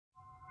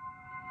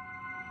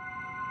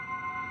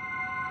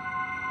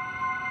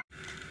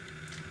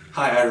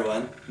Hi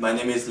everyone, my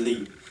name is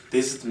Lee.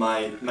 This is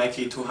my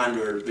MECE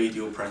 200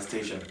 video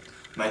presentation.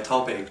 My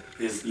topic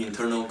is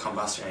internal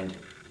combustion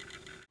engine.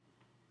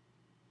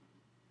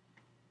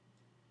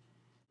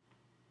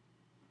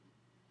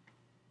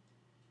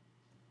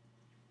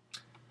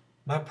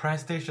 My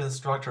presentation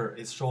structure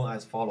is shown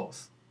as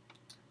follows.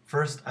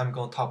 First, I'm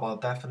going to talk about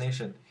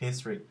definition,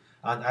 history,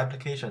 and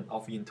application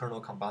of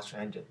internal combustion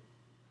engine.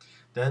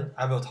 Then,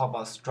 I will talk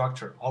about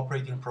structure,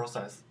 operating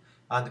process,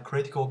 and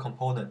critical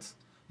components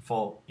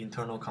for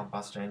internal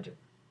combustion engine.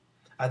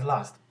 At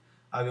last,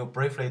 I will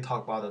briefly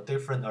talk about the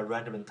different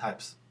arrangement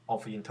types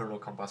of internal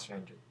combustion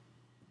engine.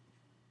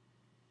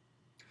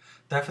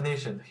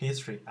 Definition,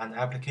 history, and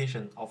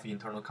application of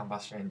internal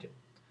combustion engine.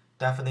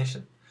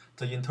 Definition: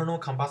 the internal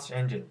combustion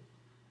engine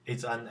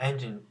is an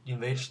engine in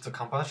which the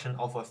combustion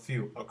of a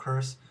fuel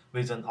occurs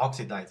with an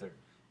oxidizer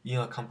in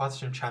a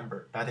combustion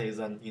chamber that is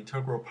an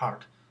integral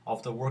part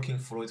of the working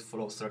fluid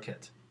flow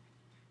circuit.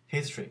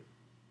 History: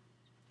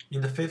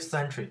 in the 5th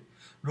century,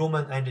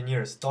 Roman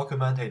engineers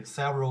documented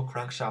several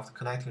crankshaft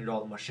connecting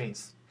rod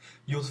machines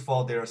used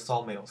for their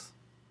sawmills.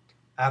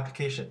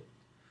 Application: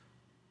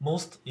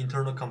 most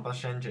internal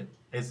combustion engine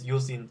is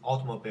used in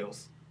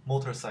automobiles,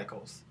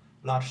 motorcycles,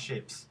 large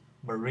ships,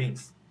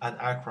 marines, and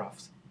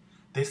aircrafts.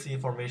 This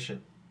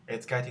information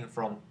is getting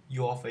from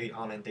U of A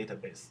online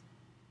database.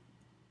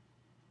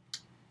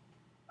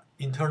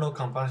 Internal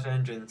combustion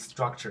engine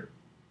structure.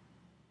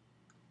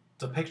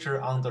 The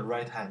picture on the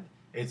right hand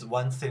is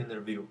one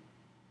cylinder view.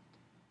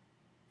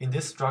 In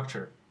this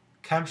structure,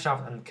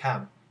 camshaft and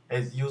cam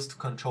is used to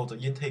control the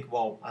intake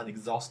valve and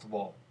exhaust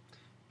valve.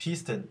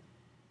 Piston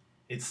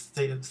is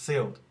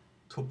sealed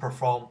to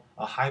perform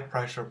a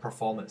high-pressure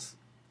performance.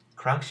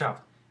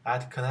 Crankshaft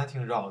at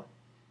connecting rod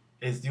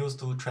is used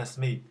to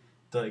transmit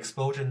the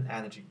explosion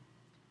energy.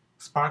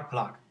 Spark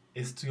plug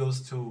is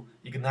used to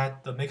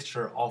ignite the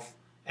mixture of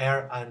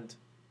air and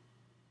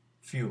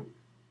fuel.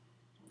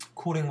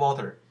 Cooling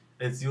water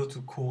is used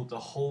to cool the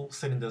whole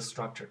cylinder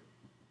structure.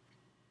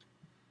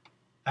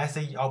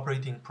 ICE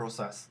operating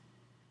process.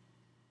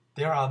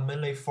 There are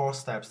mainly 4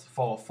 steps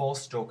for a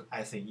 4-stroke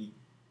ICE.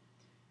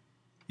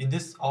 In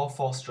this all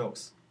 4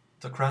 strokes,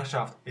 the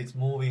crankshaft is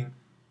moving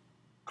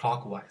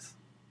clockwise.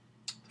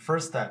 The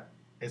first step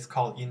is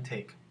called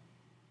intake.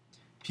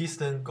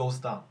 Piston goes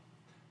down.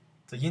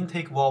 The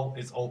intake valve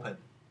is open,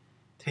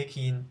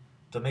 taking in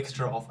the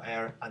mixture of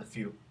air and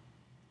fuel.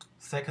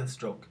 Second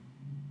stroke.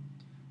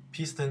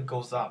 Piston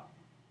goes up.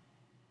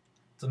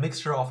 The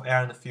mixture of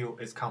air and fuel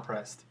is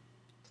compressed.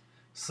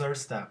 Third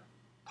step,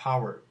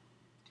 power.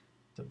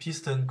 The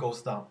piston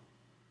goes down.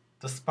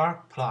 The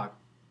spark plug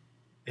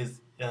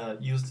is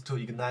used to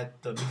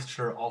ignite the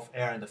mixture of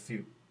air and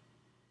fuel.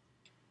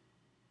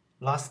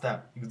 Last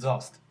step,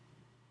 exhaust.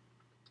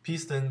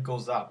 Piston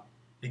goes up.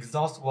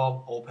 Exhaust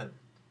valve open.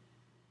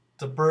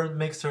 The burn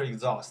mixture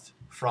exhaust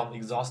from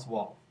exhaust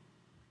valve.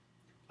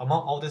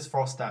 Among all these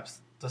 4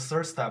 steps, the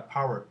third step,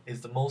 power,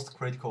 is the most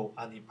critical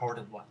and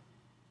important one.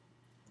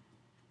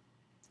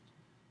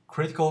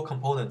 Critical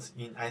components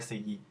in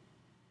ICE.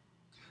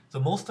 The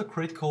most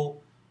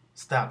critical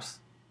steps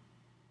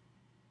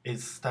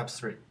is step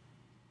 3,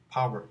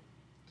 power.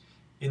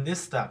 In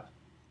this step,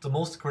 the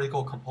most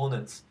critical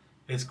components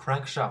is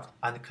crankshaft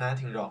and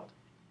connecting rod.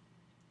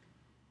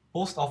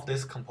 Both of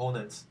these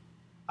components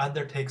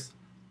undertakes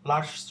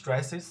large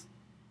stresses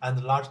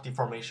and large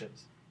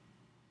deformations.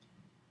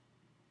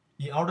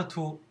 In order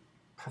to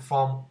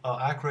perform an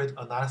accurate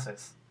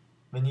analysis,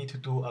 we need to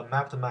do a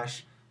mapped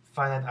mesh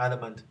finite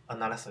element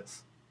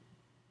analysis.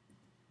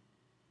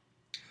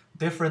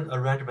 Different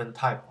arrangement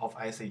type of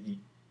ICE.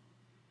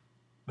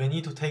 We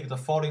need to take the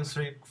following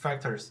 3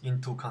 factors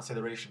into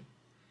consideration: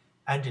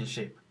 engine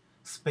shape,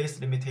 space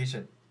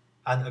limitation,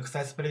 and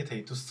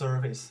accessibility to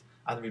service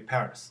and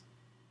repairs.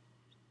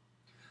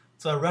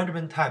 The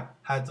arrangement type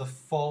has the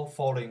 4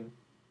 following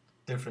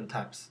different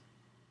types.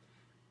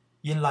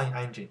 Inline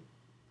engine,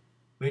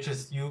 which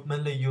is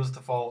mainly used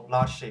for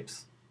large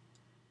ships.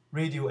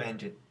 Radial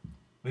engine,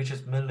 which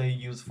is mainly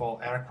used for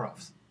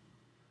aircrafts.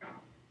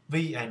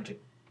 V engine,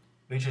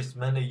 which is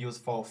mainly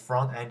used for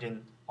front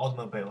engine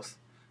automobiles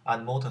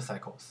and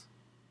motorcycles.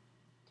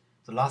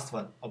 The last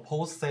one,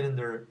 opposed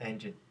cylinder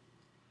engine,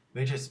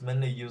 which is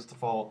mainly used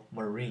for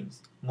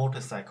marines,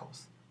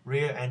 motorcycles,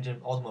 rear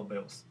engine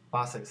automobiles,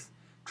 buses,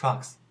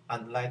 trucks,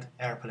 and light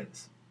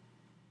airplanes.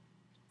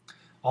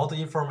 All the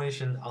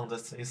information on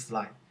this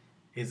slide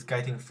is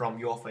getting from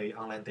U of A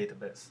online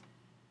database.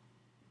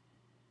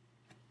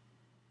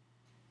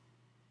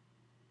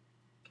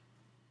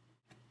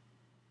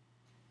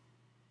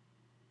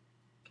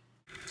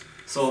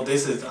 So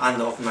this is the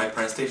end of my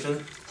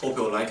presentation. Hope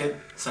you like it.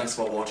 Thanks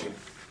for watching.